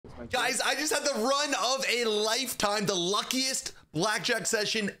Guys, I just had the run of a lifetime, the luckiest blackjack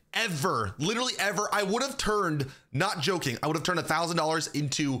session ever, literally ever. I would have turned, not joking, I would have turned $1,000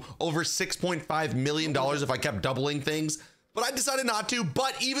 into over $6.5 million if I kept doubling things. But I decided not to.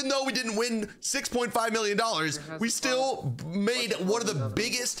 But even though we didn't win $6.5 million, we still made one of the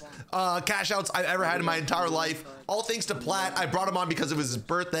biggest cash outs I've ever had in my entire life. All thanks to Platt. I brought him on because it was his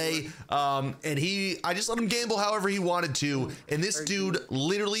birthday. And I just let him gamble however he wanted to. And this dude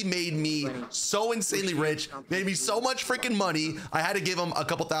literally made me so insanely rich, made me so much freaking money. I had to give him a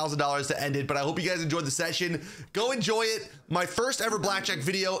couple $1,000s to end it. But I hope you guys enjoyed the session. Go enjoy it. My first ever blackjack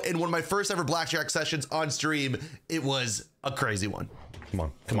video and one of my first ever blackjack sessions on stream. It was a crazy one. Come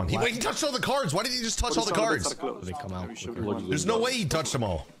on, come on. He touched all the cards. Why did he just touch all the cards? They come out. There's no way he touched them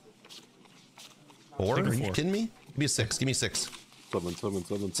all. Four? Are you kidding me? Give me a six. Give me a six.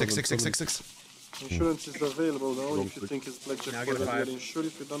 Six. Insurance is available though. If you think it's blackjack, get insured.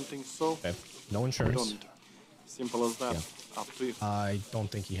 If you don't think so, okay. No insurance. Don't. Simple as that. Yeah. Up to you. I don't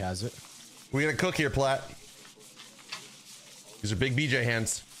think he has it. We're gonna cook here, Platt. These are big BJ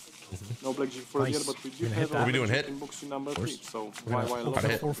hands. No blackjack for the year, but we do have a doing hit? In box number 3. So why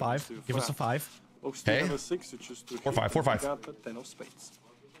 4-5. Give us a 5. Box 2 have a 6. You choose to 4-5. 4-5. Got a 10 of spades.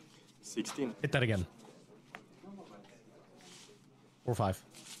 16. Hit that again. 4-5.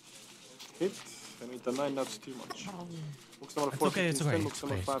 Hit. And with the 9, that's too much. Box number 4, 15, okay. box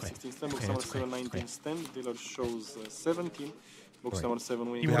number 5, 16, box number 7, 19, 10. Dealer shows 17. Box number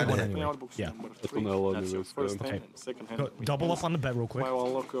 7 winning. You had one anyway. Box number 3. That's your first hand and second hand. Double up on the bet real quick. I will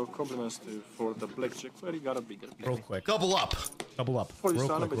lock your compliments for the blackjack where you got a bigger play. Real quick. Double up. Double up. For Real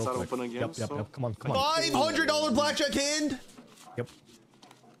this quick. it's open again. Yep. Come on. Come on. $500 blackjack hand. Yep.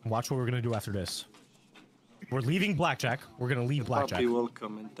 Watch what we're gonna do after this. We're leaving blackjack. We're gonna leave blackjack. Papi,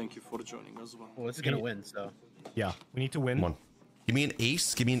 welcome and thank you for joining as well. Well, this is gonna win, so. Yeah, we need to win. Come on. Give me an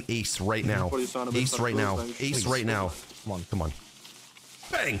ace. Give me an ace right now. Ace right now. Ace right now. Come on. Come on.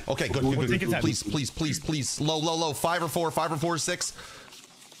 Bang. Okay, good. Please. Low. 5 or 4. 5 or 4. 6.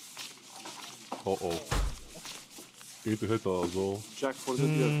 You need to hit as well. Jack for the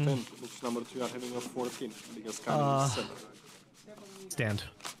deal 10. Looks number 2 are having a 14. Biggest kind is 7. Stand.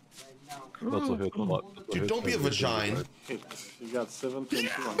 That's a hit. Dude, don't be a vagina. Hit. You got 17.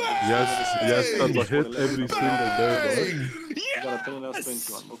 Yes, that's a hit every single day. You got a 10 and that's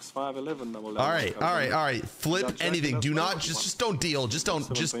 21. Box 5, 11. All right. Flip anything. Do not just don't deal. Just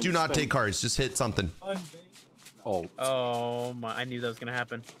do not take cards. Just hit something. Oh my! I knew that was gonna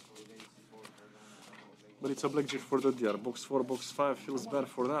happen. But it's a blackjack for the deal. Box 4, box 5 feels bad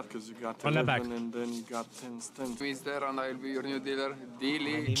for that because you got 11 and then you got 10. Is there and I'll be your new dealer.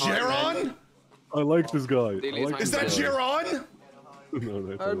 Dilly. Jaron? I like this guy. Is that Jaron?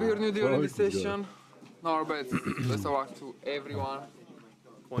 No, I'll be your new dealer in this session. Norbert, best of luck to everyone.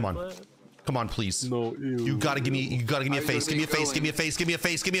 Come on, please. No, you gotta give me a face. Give me a face.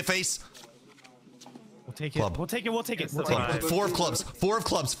 We'll take it. We'll take it. 4 of clubs. 4 of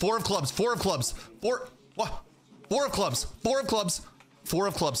clubs. 4 of clubs. 4 of clubs. 4 of clubs. 4 of clubs. 4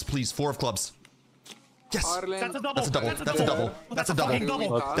 of clubs, please. 4 of clubs. Yes. That's a double. That's a double.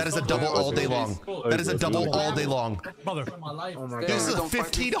 That is a double all day long. That is a double all day long. Brother. This is a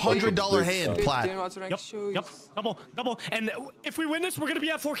 $1,500 hand, Platt. Yep. Double. And if we win this, we're gonna be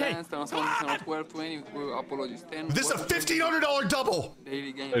at 4K. This is a $1,500 double.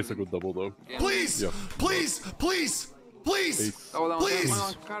 It's a good double though. Please.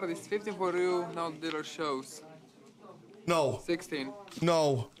 Card is 15 for you. Now the dealer shows. No. 16.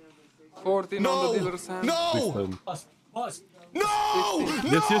 No. 14 on the dealer's hand. No. No.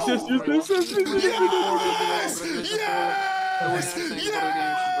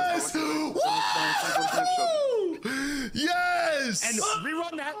 Yes. And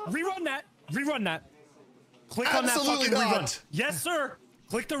rerun that. Click on that fucking rerun. Yes, sir.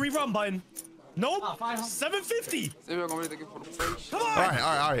 Click the rerun button. Nope. 750. Come on.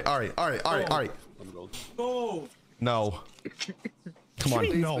 All right. Go. No. Come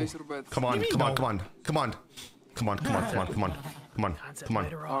on. No. Come on.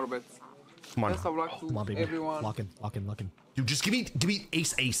 Best of luck to everyone. Lock in. Dude, just give me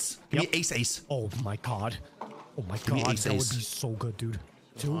ace. Give me ace. Oh my god. That would be so good, dude.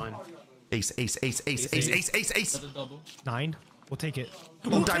 2. Ace. 9. We'll take it.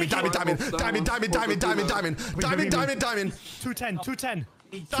 Oh, diamond. 210.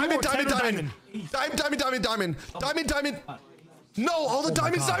 Diamond. No, all the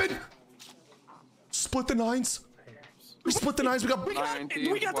diamonds, diamond. Split the 9s. We split the nines. We got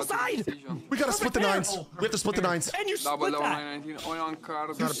the side. We gotta split the nines. We have to split the nines. And you split Double that. 919. Only on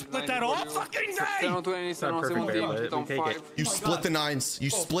card. You split that all fucking day. 720, 717, hit on 5. You split the nines. You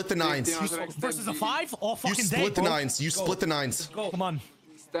split the nines. Versus a 5 all fucking You day. split the nines. You split the nines. Come on.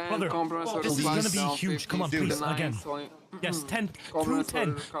 Brother, this is gonna be huge. Come on, please, again. Yes, 10, 2,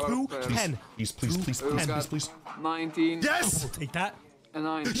 10, 2, 10. Please. 19. Yes! We'll take that. And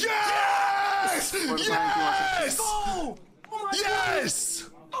 9. Yes! Yes! Oh! Yes!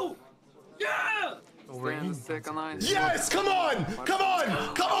 Oh! Yeah! Stand the second 9. Yes! Come on! Come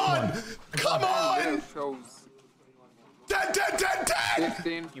on! Come on! Come on! Shows 10, 10, 10, 10!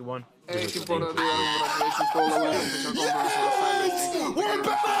 15. You won. 18 for the deal. Congratulations to all the winners. We're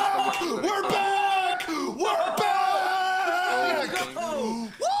back! We're back! We're back! Woo!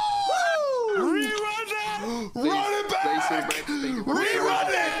 Rerun that! Run it back! Rerun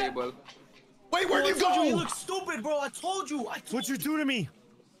it! Wait, where'd you You go? look stupid, bro. I told you. What'd you do to me?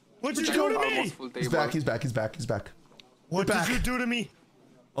 What'd you do to me? He's back, he's back, he's back, he's back. What did you do to me?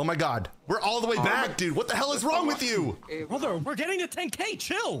 Oh my god. We're all the way back, dude. What the hell is wrong with you? Brother, we're getting to 10K.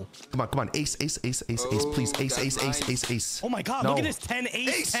 Chill. Come on. Ace, please. Ace. Oh my god, No. look at this. 10,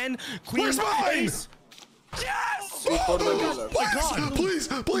 ace, 10, queen, Where's mine? ace. Yes! For the dealer. Oh my god.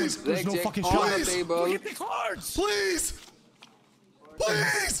 Please. There's no fucking on shot. the table. Look at the cards. Please.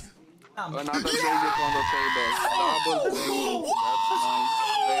 Another blackjack on the table. Double table. That's nice.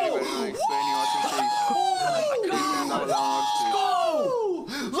 Very nice. 20 Go!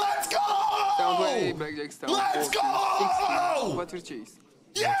 Let's go! Down 20, blackjacks down. Let's 40, go! 16. What's your chase?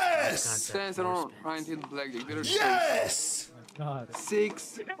 Yes! Stands around 19 blackjack. Dealer Yes!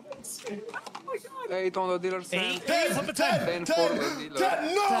 6. 8 on the dealer stand. 8 on the 10. 10 for the dealer.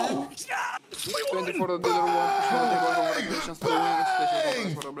 10, no! 20 for the dealer. 1 congratulations to win.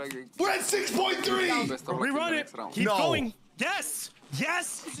 Special for the blackjack. We're at 6.3! Best of luck in the Rerun next it. round. Keep No. going. Yes.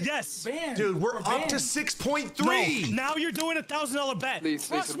 Dude, we're up to 6.3! No, now you're doing $1,000 bet. Please,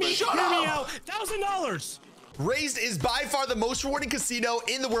 Trust me. shut Hear me up. out. $1,000. Raised is by far the most rewarding casino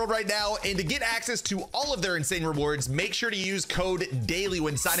in the world right now, and to get access to all of their insane rewards, make sure to use code DAILY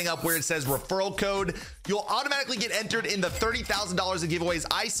when signing up where it says referral code. You'll automatically get entered in the $30,000 in giveaways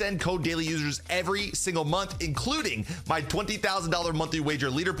I send code DAILY users every single month, including my $20,000 monthly wager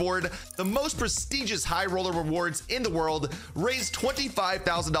leaderboard, the most prestigious high roller rewards in the world, raised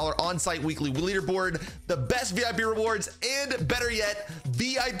 $25,000 on-site weekly leaderboard, the best VIP rewards, and better yet,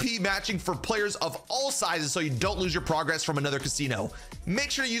 VIP matching for players of all sizes so you don't lose your progress from another casino.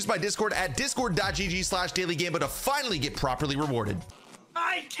 Make sure to use my Discord at discord.gg/dailygamba to finally get properly rewarded.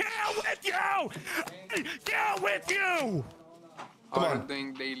 I can't with you. I can't with you. Come Are on.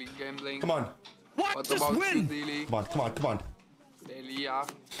 doing daily gambling. Come on. What? Just about win. daily? Come on. Daily, yeah.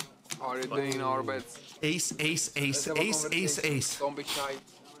 Are you doing our bets? Ace. Let's have a conversation. Don't be shy.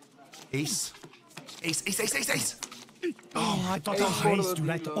 Ace. Oh, I thought that was ace,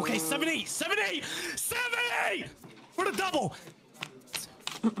 dude. Okay, 7-8. For the double.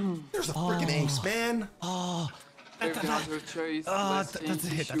 There's a freaking ace, man. Everything has your choice. That's a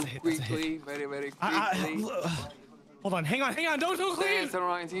hit. Quickly, very quickly. Hold on. Hang on. Don't clean. Stands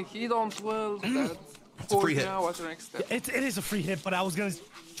around 19. Hit on 12. That's a free hit. Now, what's the next step? It is a free hit, but I was gonna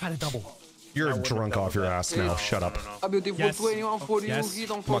try to double. You're drunk off your ass now. Shut up. A beautiful Yes. 21 for you. Yes. Hit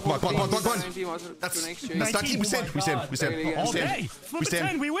on Come on. 19. What's the That's next not chase? we stand. All day. Flip a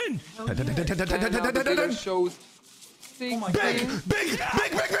 10, we win. Dealer shows 16. Big.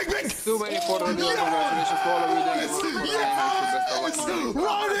 Too many for the dealer. Congratulations to all of you. Yes!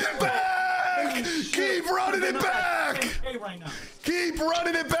 Run it back! Keep running it back! Keep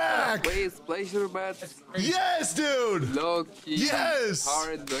running it back! Please place your bets. Yes, dude! Low-key. Yes!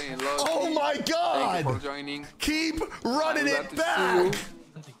 Hard doing low-key. Oh my Thank you god! for joining. Keep running Glad it to back! see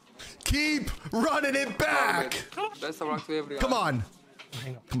Keep running it back! Best of luck to everyone. Come on!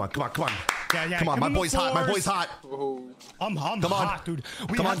 Come on! Yeah. Come on, my boy's hot. Oh. I'm on. hot, dude.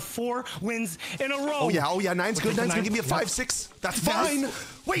 We Come had on. 4 wins in a row. Oh yeah, nine's good. Nine's gonna give me a 5-6. That's fine.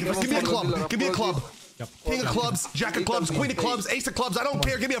 Wait, give me a club. Give me a club. King of clubs, jack of clubs, queen of clubs, ace of clubs. I don't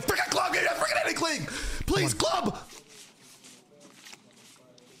care. Give me a freaking club. Give me a freaking anything. Please, club.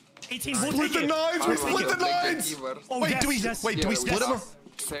 18. We'll Split take the it. nines. We split the nines. Oh, Wait, yes. do we split them?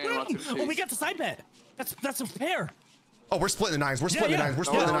 Oh, we got the side bet. That's a pair. Oh, we're splitting the nines. We're splitting the nines. We're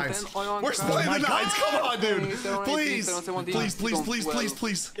splitting the nines. We're splitting the nines. Come on, dude. Please. A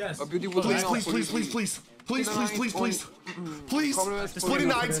beautiful Please. Splitting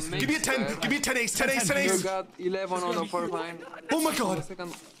nines. Give me a 10. Give me a 10 ace. 10 ace. 10 You ace. got 11 on the first line. Oh my god.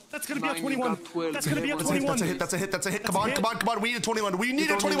 Second That's gonna be a 21. That's you gonna be a got 21. That's a hit. Come on, hit. come on, come on. We need a 21. We need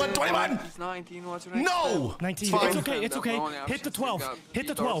a 21. 21. It's 19. What's your next No. 19. Fine. It's okay. It's okay. Hit the 12. Hit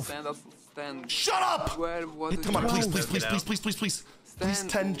the 12. Shut up. 12. What is Come on, please, it? please, please, please, please, please, please. Please, Stand.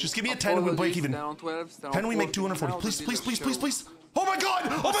 10. Just give me a 10 and we break even. Stand on 12, stand 10 on we make 14. 240. Now Please, the please, dealer please, please, shows. please. Oh my god.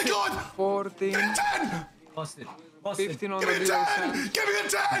 Oh my god. 14. 10. Busted. 15 on the Give me dealer's 10. hand. Give me a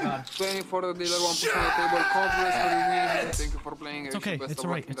 10. 20 for the dealer, 1 push on the table. Congrats for the win. Thank you for playing. It's okay. Best It's of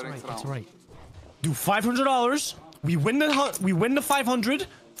alright. luck in It's the alright. next It's round. alright. Do $500. We win the 500.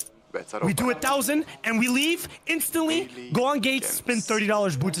 Bets are We do open. 1,000 and we leave instantly. Daily Go on gates, games. spin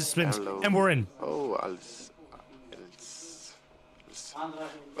 $30 boots and spins, Hello. and we're in. Oh,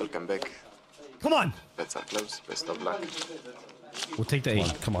 welcome back. Come on. Bets are close. Best of luck. We'll take the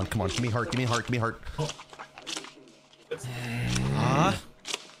 8. Come on, come on. Give me heart. Give me heart. Give me heart.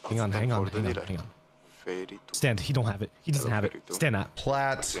 Hang on. 32. Stand. He don't have it. He doesn't have it. Stand that.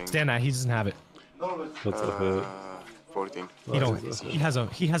 Plat. Stand that. He doesn't have it. That's a hit. 14. He don't. He has a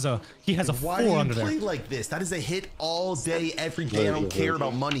 4 Why do you under play there. like this? That is a hit all day, every day. I don't care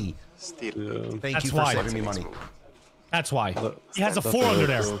about money. Still. Thank That's you for why. saving me money. That's why. He has a 4 under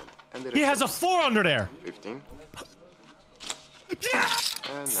there. And He has a 4 under there. 15.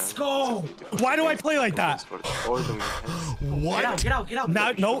 Let's go. Why do I play like that? All the wins. What? Get out.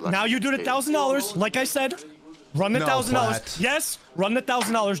 Now, no. Now you do the $1,000. Like I said, run the No, $1,000. Platt. Yes, run the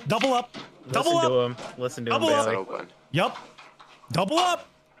 $1,000. Double up. Double Listen up. to him. Listen to him, Double up. Bailey. Open. Yup. Double up.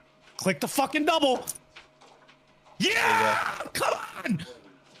 Click the fucking double. Yeah! Come on!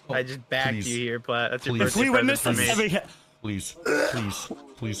 I just backed Please. you here, Platt. That's your Please. If we birthday win present this, for me. every hit. Please,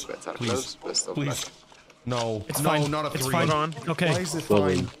 please, Bets are please, close. Best of luck. please. No, It's no, fine. not a It's 3. fine. Hold on. Okay. Why is it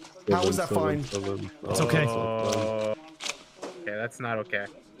fine? How is that fine? It's okay. Okay, that's not okay.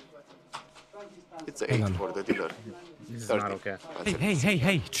 It's 8 Hang on. for the dealer. This is 30. not okay.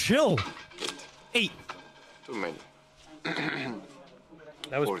 Hey, chill. 8. Too many.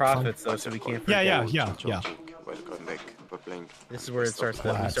 That was 14. profits though, so we can't forget. Yeah. Welcome back for playing. This is where it starts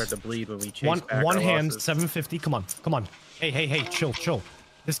to, we start to bleed when we chase One back our hand, losses. 750. Come on. Hey, chill.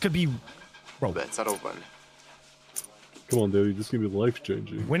 This could be, bro. Bets are open. Come on, dude. This is gonna be life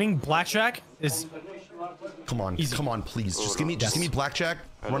changing. Winning blackjack is. Come on, Easy. come on, please. Just give me blackjack.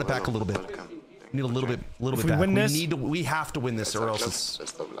 Run it back a little bit. Welcome. Need a little bit we back. win this- We have to win this, or else it's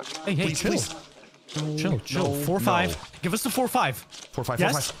Best of luck. Hey, Please, chill. please. Chill. No, 4-5. no. Give us the 4-5. 4-5.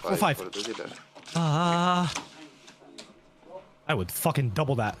 Yes. 4-5. For the dealer. I would fucking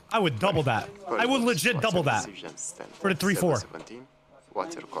double that. I would legit double that. For the 3-4. 17.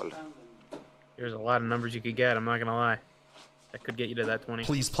 What's your call? There's a lot of numbers you could get, I'm not gonna lie. That could get you to that 20.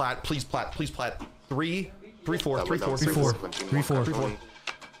 Please, Plat. 3, 4, 3, 4. 3-4. 20.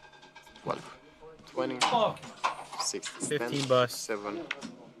 12. 20. 16. 15 bust. 7.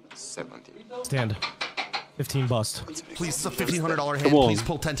 17. Stand. 15 bust. Please, it's a $1,500 hand. Come on. Please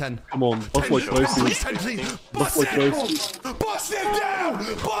pull 10-10. Come on, bust like Please, Tracy. 10, please. Bust Bust like it! Tracy. Bust it down!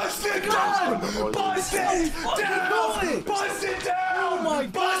 Bust it down! Bust it down! Bust it down! Oh my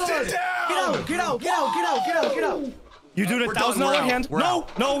God! Bust it down! Get out. You do the We're done, $1,000 we're out, hand. we're No,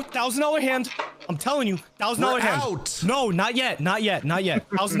 out. no, $1,000 hand. I'm telling you, $1,000 We're hand. out. No, not yet.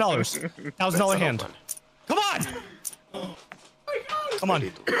 $1,000. $1,000 hand. Come on. Come on.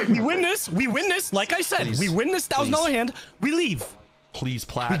 We win this. Like I said, Please. we win this $1,000 Please. hand. We leave. Please,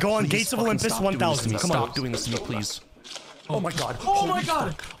 Plat. We go on please Gates of fucking Olympus, stop doing this 1,000. to me. Come on. Stop doing this to me, please. Oh my God. Oh my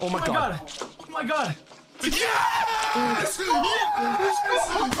God. Oh my God. Oh my God. Yes! Yes! Yes!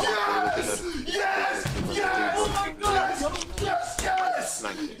 Yes! Oh my God! Yes!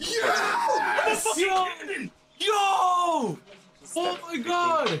 19. Yo! Oh my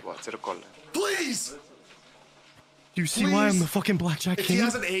God. What's your call? Please! You see why I'm the fucking blackjack If he king?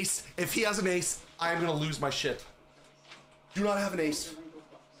 has an ace, I am gonna lose my shit. Do not have an ace.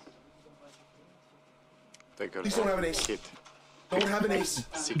 Take your Please don't have an ace. Hit. Don't have an ace.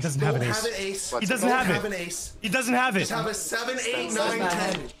 He doesn't have an Don't ace. have an ace. He doesn't Don't have have it. an ace. He doesn't have it. Just have a 7, 8, 9,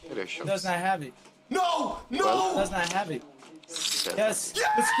 10. Directions. Does not have it. No! No! Does not have it. 7. Yes. Yes!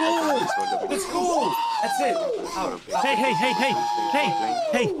 Let's go. Let's go. That's it. Out.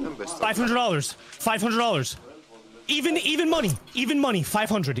 Hey. $500. $500. Even money.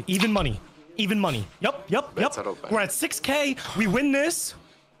 500. Even money. Yup. Bets are open. We're at 6K. We win this.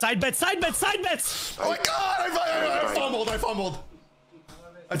 Side bets. Oh my God! I fumbled.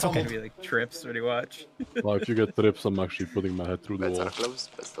 It's okay. Gonna be like trips when you watch. Well, if you get trips, I'm actually putting my head through the Bets wall. are closed.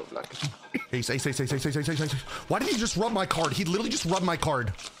 Best of luck. Ace. Why did he just rub my card? He literally just rubbed my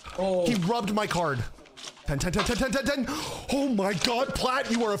card. Oh. He rubbed my card. 10. Oh my God, Platt,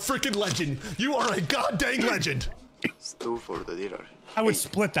 you are a freaking legend. You are a goddamn legend. It's 2 for the dealer. I would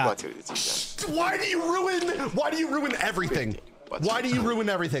split that. Why do you ruin everything? Why do you ruin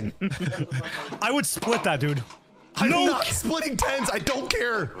everything? I would split that, dude. I'm not splitting tens. I don't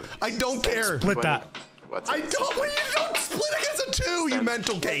care. I don't care. Split that. I don't. You don't split against a 2, you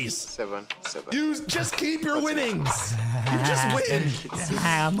mental case. 7. You just keep your winnings. You just win.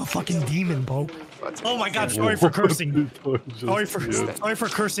 I'm a fucking demon, bro. Oh my god, sorry for cursing. Sorry for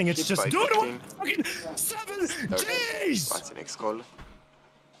cursing. It's just dude, fucking 7 G's. What's the next call?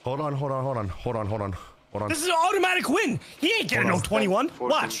 Hold on. This is an automatic win. He ain't getting no 21.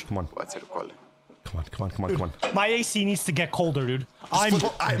 Watch. Come on. What's your call? Come on. My AC needs to get colder, dude. Mine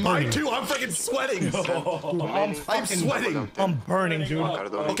too. I'm freaking sweating. I'm sweating. I'm burning, dude.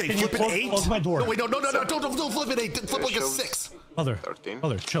 Okay, Can you flip an 8. close my door? No, wait, no. Don't flip an 8. Flip like a 6. Mother, 13.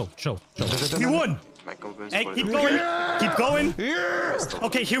 chill. You won. Hey, keep going.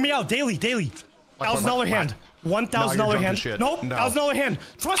 Okay, hear me out. Daily. $1,000 hand. $1,000 hand. Nope. $1,000 hand.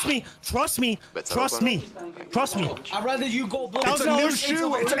 Trust me. I'd rather you go. It's a new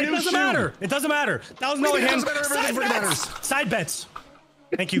shoe. It's a new shoe. It doesn't matter. $1,000 hand. Everything matters. Side bets.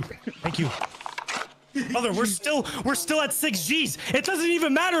 Thank you. Brother, we're still at 6 G's. It doesn't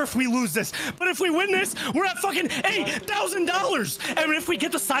even matter if we lose this, but if we win this, we're at fucking $8,000. And if we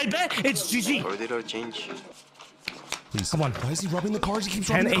get the side bet, it's GG. Or did I change? Please. Come on. Why is he rubbing the cards? He keeps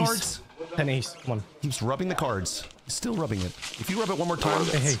rubbing the cards. 10 ace. Come on. Keeps rubbing the cards. He's still rubbing it. If you rub it one more time.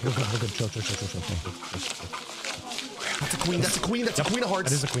 Hey, we're good. Chill. That's a queen. That's a queen of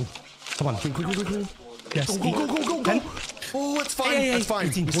hearts. That is a queen. Come on. Queen. Yes. Go. 10. Oh, it's fine. That's fine.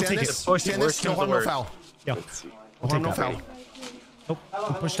 18. You We'll stand take this. it. You stand this. No harm, no foul. Yeah. No harm, no foul. Nope.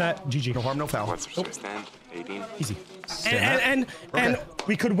 Push that. GG. No harm, no foul. What's your stand? 18. Easy. And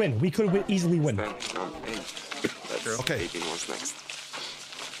we could win. We could easily win. Stand. No, 8. That's Okay. 18 was next.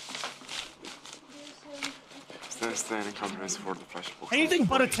 Stand and conference for the flash box. Anything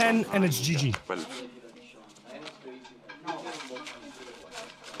but a 10 and it's GG.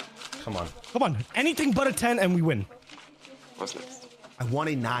 12. Come on. Anything but a 10 and we win. What's next? I want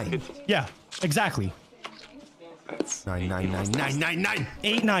a 9. Yeah, exactly. That's 9.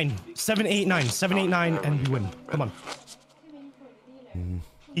 8, 9. 7, 8, 9. 7, 8, 9 and we win. Come on.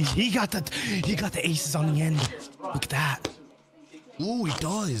 He got the aces on the end. Look at that. Ooh, he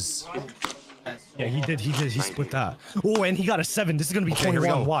does. Yeah, he did. He split that. Oh, and he got a 7. This is gonna be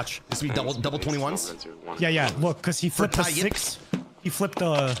 21. Watch. This will be double 21s. Yeah. Look, because he flipped a 6. He flipped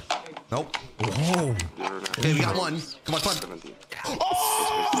the. Nope. Whoa. Okay, we got one. Come on. 17.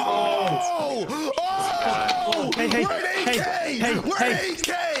 Hey. We're at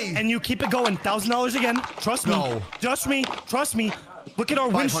 8K. And you keep it going. $1,000 again. Trust me. No. Trust me. Look at our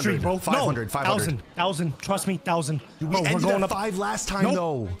win streak, bro. 500. 1,000. Trust me, 1,000. We Bro, we're ended going at up. 5 last time,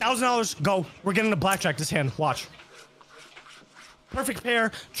 though. $1,000. Go. We're getting a blackjack this hand. Watch. Perfect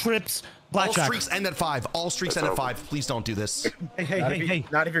pair. Trips. Blackjack. All streaks end at 5. All streaks end at 5. Please don't do this. Hey.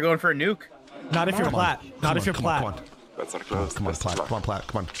 Not if you're going for a nuke. Not if you're plat. Not if you're plat. That's our close. Come on, plat.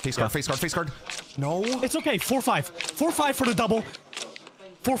 Come on. Face card. No. It's okay. 4-5. 4-5 for the double.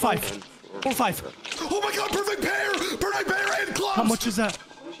 4-5. 4-5. Oh my god, perfect pair and clubs. How much is that?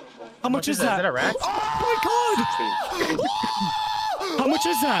 How much is Is that that? a rack? Oh my god! How much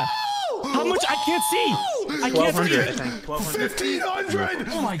is that? How much? I can't see. I can't 1,200, I see. think. 1,200. 1,500.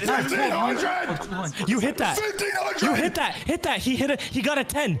 Oh my god. 1,500. You hit that. 1,500. You hit that. Hit that. He got a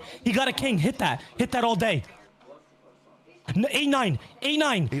 10. He got a king. Hit that. Hit that all day. 8-9.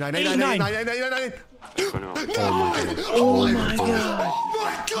 8-9. 8-9. Oh my god.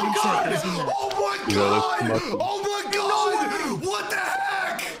 What the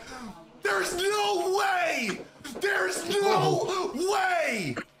heck? There's no way. There's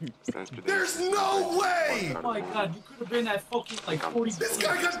no way. Oh my god, you could have been at fucking like 40. This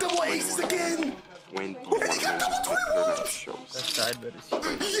guy got double aces again. When And he got double 21s. shows. Side bet is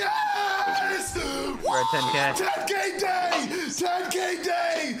Yes! We're at 10K. 10K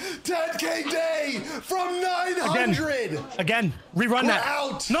day! 10K day from 900! Again. Rerun that.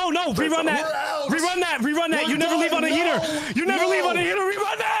 out. No. Rerun that. We're out. Rerun that. You never leave on a heater. You never leave on a heater.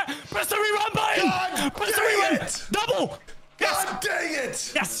 Rerun that. Press the rerun button. God Press the dang rerun. it. Double. God dang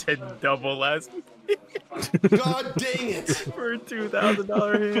it! Yes. double last God dang it! for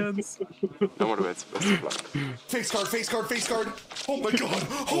 $2,000 hands. No more bets. Best of luck. Face card. Oh my god!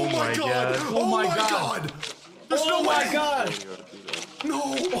 Oh my my god! God. Oh my God. god! There's no Oh my way! god. No!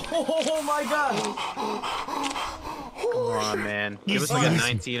 Oh my god. Come on, man. Give us like a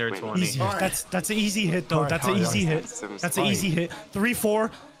 19 or 20. Easy. That's an easy hit though. That's an easy hit. That's an easy hit. 3-4,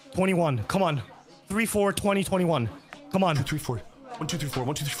 21. Come on. 3-4, 20, 21. Come on. 1, 2, 3, 4. 1, 2, 3, 4.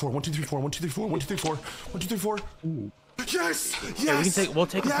 1, 2, 3, 4. 1, 2, 3, 4. 1, 2, 3, 4. 1, 2, 3, 4. 1, 2, 3, 4. Yes. Yes. Yeah, we can take. We'll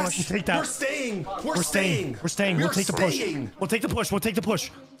take a push. Take that. We're staying. We're staying. We're staying. We'll take the push. We'll take the push. We'll take the push.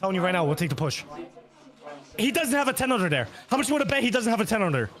 I'm telling you right now, we'll take the push. He doesn't have a 10 under there. How much you want to bet he doesn't have a 10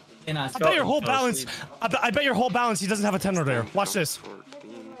 under? I bet your whole balance. I bet your whole balance he doesn't have a 10 under there. Watch this.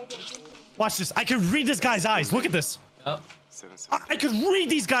 Watch this. I can read this guy's eyes. Look at this. I could read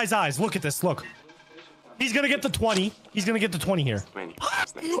these guys' eyes. Look at this. Look. He's gonna get the 20. He's gonna get the 20 here. Oh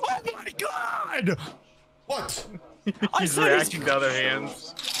my god! What? He's reacting to other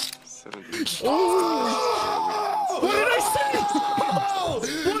hands. Oh! What did I say?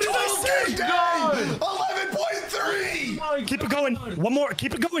 What did I say? 11.3! Keep it going. One more.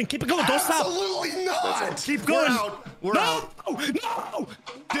 Keep it going. Keep it going. Don't stop. Absolutely not! Keep going. We're out. No!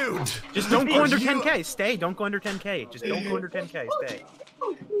 Dude. Just don't go under 10K. Stay. Don't go under 10K. Just don't go under 10K. Stay.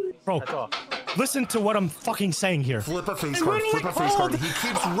 Bro, That's all. listen to what I'm fucking saying here. Flip a face card. Flip a face card. He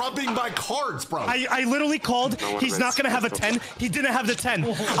keeps rubbing my cards, bro. I literally called. He's not gonna have a 10. He didn't have the 10.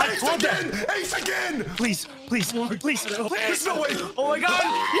 I called that. Ace again! Please, please, please, There's please. no way. Oh my god!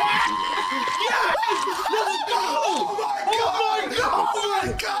 Yeah! Oh my god! Oh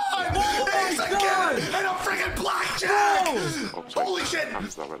my god! Ace again! And a freaking blackjack! Holy shit!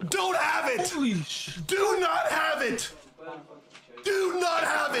 Don't have it! Do not have it! Do not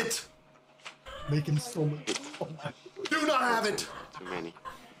have it! Making so much. Do not have it! Too many.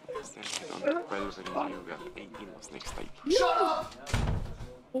 On 12 and you got 18 was next time. Shut up!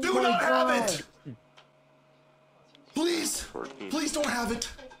 Do not have it! Please! Please don't have it!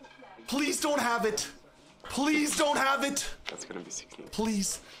 Please don't have it! Please don't have it! That's gonna be 16.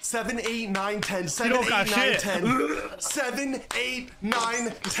 Please. 7, 8, 9, 10. 7, don't 8, got 9, shit. 10. 7, 8,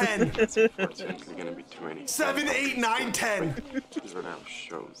 9, 10. Unfortunately gonna be too many. 7, 8, 9, 10. These are now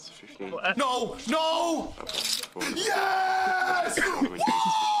shows. 15. No! No! Yes!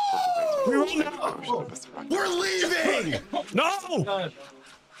 We're leaving! No!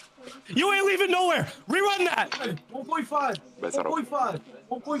 You ain't leaving nowhere. Rerun that. 1.5. 1.5.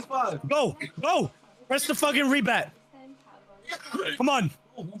 1.5. Go, go. Press the fucking rebet. Come on.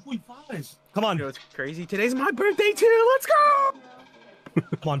 Oh, 1.5. Come on. You know what's crazy? Today's my birthday too. Let's go.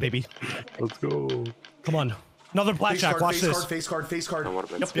 Come on, baby. Let's go. Come on. Another blackjack. Watch this. Face card, face card.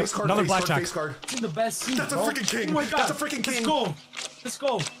 Yep. Face card, Another face card, blackjack. face card. It's in the best seat. That's a bro. freaking king. Oh my god. That's a freaking king. Let's go. Let's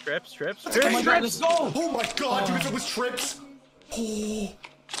go. Trips, trips, That's trips. a Oh my god, let's go. Oh my god, dude, if it was trips. Oh.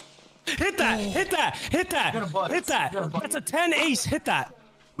 Hit that. Hit that. Hit that. Hit that. That's a 10 ace. Hit that.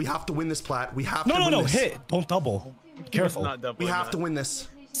 We have to win this plat. We have to No, no, win no. this. Hit. Don't double. Careful. Not double. We have to win this.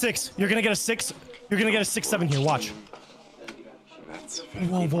 6. You're gonna get a 6. You're gonna get a 6, 7 here. Watch. That's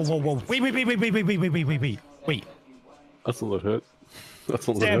Whoa, whoa, whoa, whoa. Wait, wait, wait, wait, wait, wait, wait, wait, wait, wait. Wait. That's not a hit. That's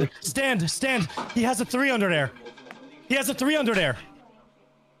not a Stand. hit. Stand. Stand. He has a 3 under there. He has a 3 under there.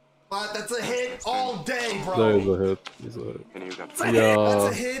 But that's a hit all day, bro. That is a hit. It's a hit. and you got That's a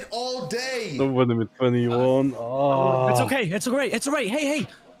Yeah. hit all day. Nobody with 21. Oh. It's okay. It's alright. It's alright. Hey, hey.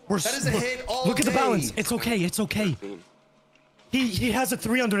 We're That is a hit all Look at the day. balance. It's okay. It's okay. He has a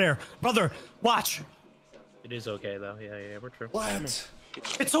 3 under there. Brother, watch. It is okay though. Yeah, yeah, we're true. What?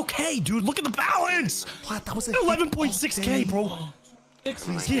 It's okay, dude. Look at the balance. What? That was a 11.6k, bro.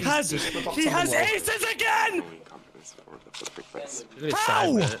 He has aces again. Showing confidence for the perfect bets. Look at his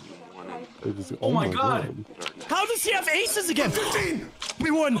How? side bet. It is, Oh my god. How does he have aces again? 15.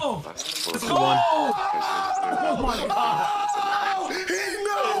 We won. Let's go. Oh my god. Oh, he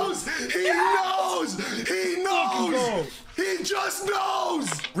knows. He knows. He knows. He just knows.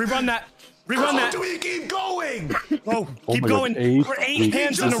 Rerun that. Rerun How that. do we keep going? Go. Oh Keep my going. God, 8. We're 8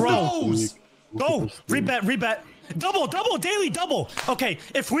 hands in a just row. knows. Go. Rebet. Rebet. Double, double, daily, double. Okay,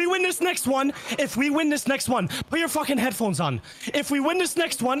 if we win this next one, put your fucking headphones on. If we win this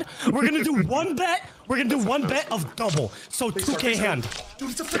next one, we're gonna do one bet. We're gonna do one bet of double. So 2k hand. Dude,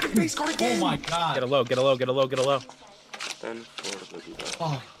 it's a freaking face card again. Oh my god. Get a low, get a low, get a low, get a low. 10 for the dealer.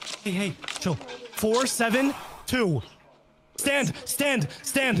 Oh, Hey, hey, chill. 4, 7, 2. Stand, stand,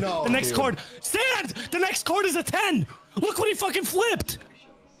 stand. No, the next dude. card. Stand! The next card is a 10. Look what he fucking flipped.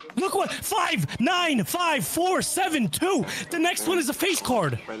 Look what 5, 9, 5, 4, 7, 2. The next one is a face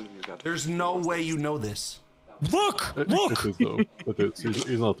card. 12 you got. There's no way you know this. Look, It look, is though. It is.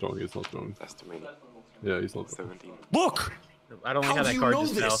 He's not wrong. He's not wrong. That's too many. Yeah, he's not wrong. 17. look. I don't like How how do that you card know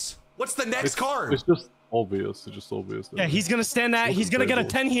just fell. this? What's the next card? It's just obvious. It's just obvious. Yeah, he's gonna stand that. He's gonna get a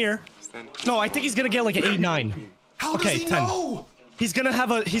 10 here. Stand. No, I think he's gonna get like an 8, 9. How Okay, does he 10. know? He's gonna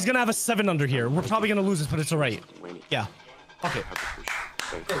have a 7 under here. We're probably gonna lose this, but it's alright. Yeah. Okay. Have to push.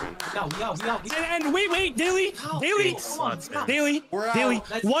 Thank you, man. we out. And wait, daily, daily, We're out. daily.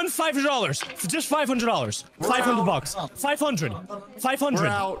 One $500, just $500, $500 bucks, 500, 500. We're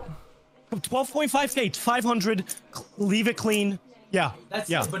out. 12.5k. It's 500. Leave it clean. Yeah. That's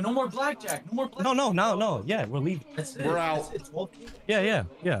yeah. it, but no more blackjack. No more blackjack. No. Yeah, we're leaving. That's it. We're out. It's 12K. Yeah.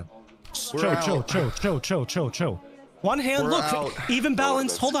 Chill. One hand, We're look, out. even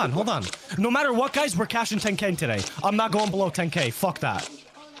balance. Hold on. No matter what, guys, we're cashing 10k today. I'm not going below 10k. Fuck that.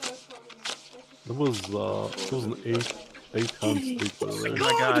 It was an eight hand streak, by the way. Oh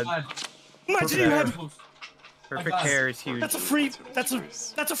my god. Imagine you had. Perfect hair is huge. That's a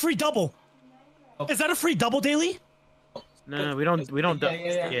free double. Is that a free double, Daily? No, we don't.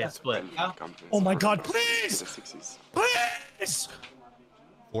 Yeah, split. Oh my god, please! Please!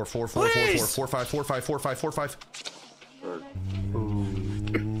 4, 4, 4, 4, 4, 4, 5, 4, 5, 4, 5, 4, 5.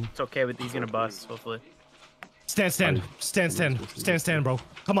 It's okay, but he's gonna bust, hopefully. Stand, bro.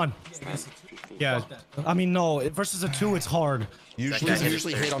 Come on. Yeah, I mean, no, versus a 2, it's hard.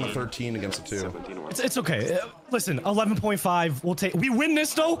 Usually hit on a 13 against a 2. It's okay. Listen, 11.5, we'll take. We win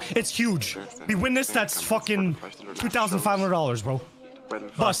this, though, it's huge. We win this, that's fucking $2,500, bro.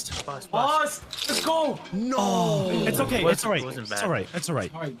 Bust. Let's go. No. It's okay. It's alright. It's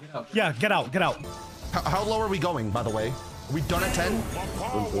alright. Yeah, get out. How low are we going, by the way? Are we done at 10?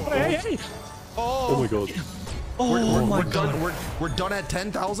 Hey. Oh my god. Oh my god. We're done at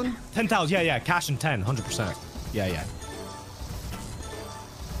 10,000? 10,000. Yeah. Cash in 10, 100%. Yeah.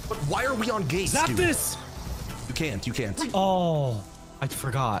 But why are we on gates, Zap dude? this. You can't. Oh, I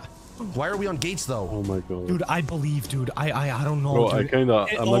forgot. Why are we on gates, though? Oh my god. Dude, I believe, dude. I don't know, Bro, dude. I'm not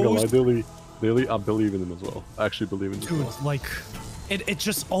gonna lie, Daily, I believe in him as well. I actually believe in him. Dude, as well. like, it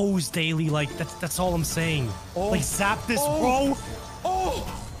just owes Daily, like, that's all I'm saying. Like, zap this, bro.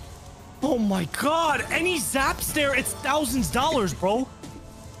 Oh my god, any zaps there, it's $thousands, bro.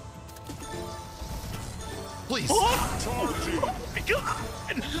 Please. Oh my god.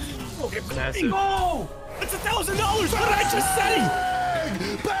 Massive. No! It's $1,000! What did I just say?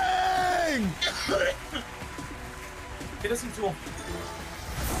 Bang! Get us into a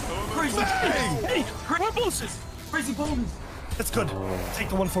Crazy! Hey, crazy bonus! That's good. Take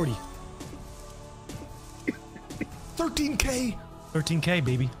the 140. 13k! 13k,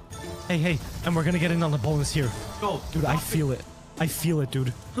 baby. Hey, and we're gonna get in on the bonus here. go. Dude, I feel it. I feel it,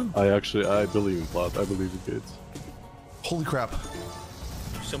 dude. I believe in Plat. I believe in Gates. Holy crap.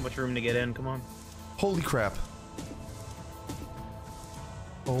 So much room to get in. Come on. Holy crap.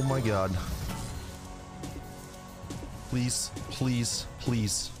 Oh my god. Please. Please.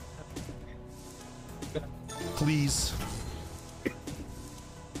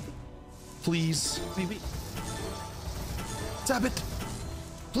 Baby. Stop it.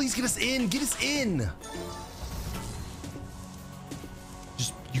 Please get us in.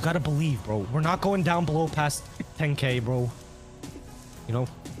 Just, you gotta believe, bro. We're not going down below past 10k, bro. You know?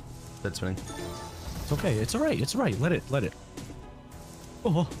 That's spinning. It's okay. It's alright. Let it.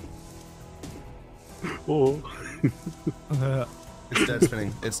 Oh. It's dead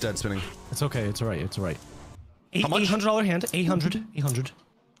spinning. It's okay. It's alright. How much? $800 hand. 800.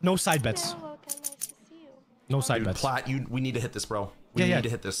 No side bets. No side Dude, bets. Plat, we need to hit this, bro. We need to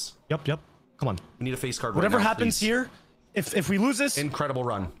hit this. Yep. Come on. We need a face card. Whatever right now, happens please. here, if we lose this, Incredible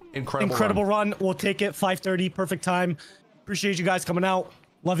run. incredible run. We'll take it. 5:30, perfect time. Appreciate you guys coming out.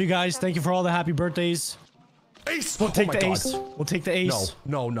 Love you guys. Thank you for all the happy birthdays. Ace. We'll take my the God. ace. We'll take the ace.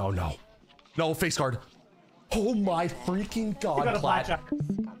 No, face card. Oh my freaking god, Plat. Blackjack.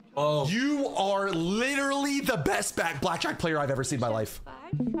 Oh. You are literally the best blackjack player I've ever seen in my life.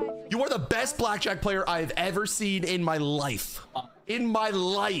 You are the best blackjack player I've ever seen in my life.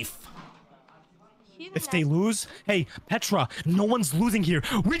 If they lose, hey, Petra, no one's losing here.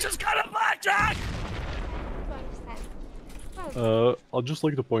 We just got a blackjack! I'd just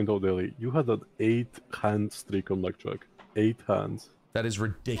like to point out, Daily, you had an 8-hand streak on Blackjack. 8 hands. That is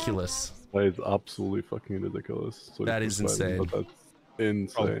ridiculous. That is absolutely fucking ridiculous. So That is insane. But that's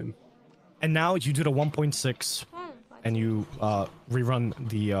insane. And now you do the 1.6 and you rerun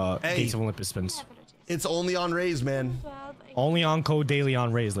the Gates of Olympus spins. It's only on raise, man. Only on code daily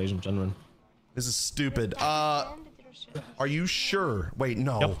on raise, ladies and gentlemen. This is stupid. Are you sure? Wait,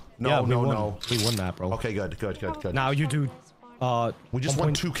 no. Yep. No. We won that, bro. Okay, good. Now you do We just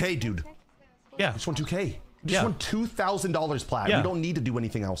won 2k, dude. Yeah. We just won 2k. We just won $2,000, Plat. Yeah. We don't need to do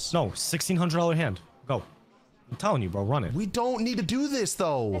anything else. No, $1,600 hand. Go. I'm telling you, bro, run it. We don't need to do this,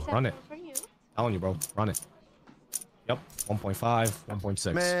 though. Run it. Telling you, bro, run it. Yep, 1.5,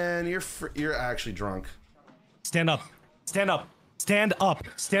 1.6. Man, you're actually drunk. Stand up,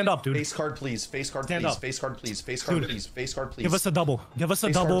 dude. Face card, please. Face card, Stand please. up. Face card, please. Face Dude. card, please. Face card, please. Give us a double. Face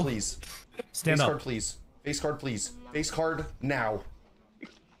card, please. Stand Face up. card, please. Face card, please. Face card now.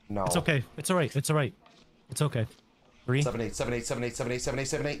 No. It's okay. It's all right. It's okay. 3. 7-8, 7-8, 7-8, 7-8,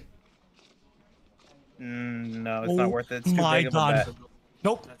 7-8, 7-8. No, it's not worth it. It's too My big of a God. bet.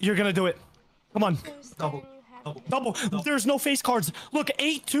 Nope, you're gonna do it. Come on. Double. There's no face cards. Look,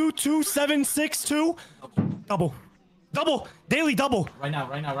 8, 2, 2, 7, 6, 2. Double. Daily double. Right now.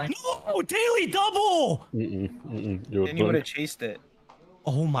 No, daily double. You're Then you would drunk. have chased it.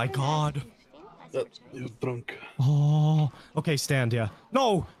 Oh my God. You're drunk. Oh. Okay, stand. Yeah.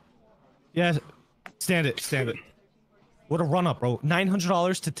 No. Yeah. Stand it. What a run up, bro.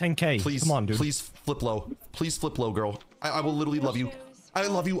 $900 to 10K. Please, come on, dude. Please flip low. Please flip low, girl. I will literally love you. I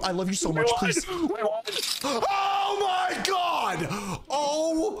love you so much. Please. Oh my God.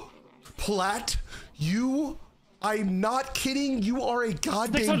 Oh, Platt, I'm not kidding. You are a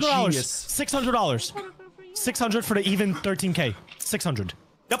goddamn genius. $600. 600 for the even 13K. 600.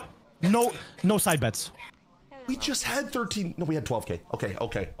 Yep. No side bets. We just had 13. No, we had 12K. Okay.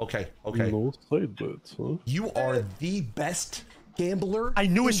 No side bets, huh? You are the best gambler. I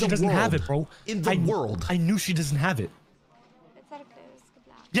knew it. She doesn't have it, bro. In the world. I knew she doesn't have it.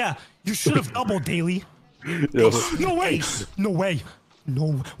 Yeah, you should have doubled, Daily. Yeah. No way.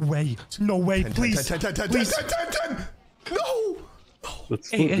 Please. 10. No. That's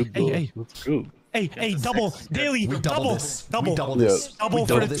still good though. Hey. That's good. Hey, double, Daily, double. We double this. Double We for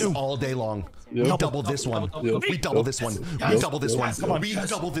double the this 2. all day long. Yep. We double this one. Yep. We double this one. We double this one. Come on. We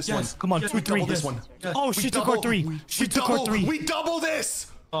double this one. Come on, 2, 3. Double this one. Oh, she took our 3. She took our 3. We double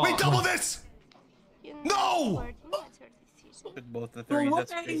this. We double this. No. With both the 3s,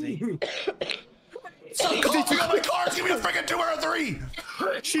 that's crazy. Stop coughing on my cards. Give me a freaking 2 or a 3.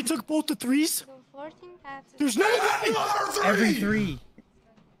 She took both the 3s? There's no way. Every 3.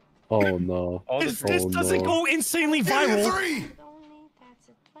 Oh no. This doesn't go insanely Give me a viral. 3.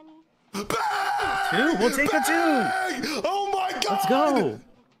 2? We'll take a 2. Oh my God. Let's go.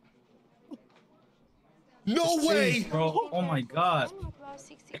 No way. Bro, oh my God.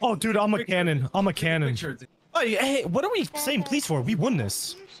 Oh, dude, I'm a cannon. Hey, what are we saying please for? We won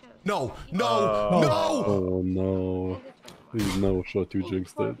this. No. Oh no. Please, no shot you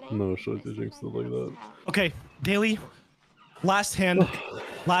jinxed it. No shot you jinxed it like that. Okay, Daily. Last hand,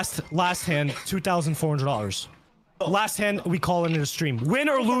 $2,400. Last hand, we call it in a stream. Win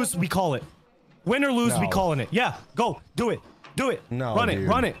or lose, we call it. Win or lose, we calling it. Yeah, go, do it. No, run dude.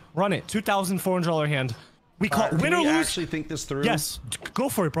 it. $2,400 hand. We call win or Can we lose. actually think this through? Yes, go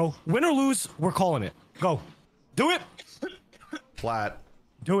for it, bro. Win or lose, we're calling it. Go, do it. Flat.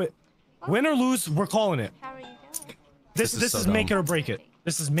 Do it. Win or lose, we're calling it. This is so is make it dumb. or break it.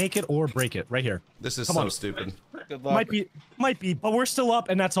 This is make it or break it right here. This is Come so on. stupid. Good luck. Might be, but we're still up,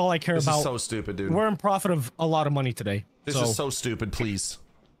 and that's all I care This about. is so stupid, dude. We're in profit of a lot of money today. This is so stupid. Please.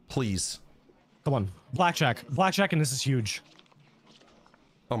 Come on, Blackjack, and this is huge.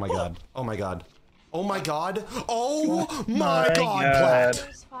 Oh my God. Oh my God, Platt.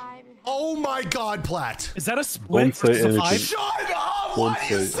 Oh my God, Platt. Is that a split? Don't say It's a anything. 5? Shut up! Don't Why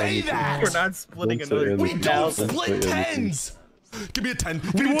do you say say anything. that? We're not splitting Don't say another anything. We don't 3,000. split say anything. tens. Give me a 10.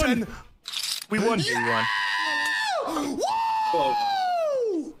 Give We me a won. 10. We won.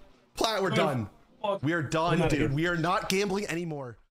 Woo! Platt, we're done. We are done, dude. We are not gambling anymore.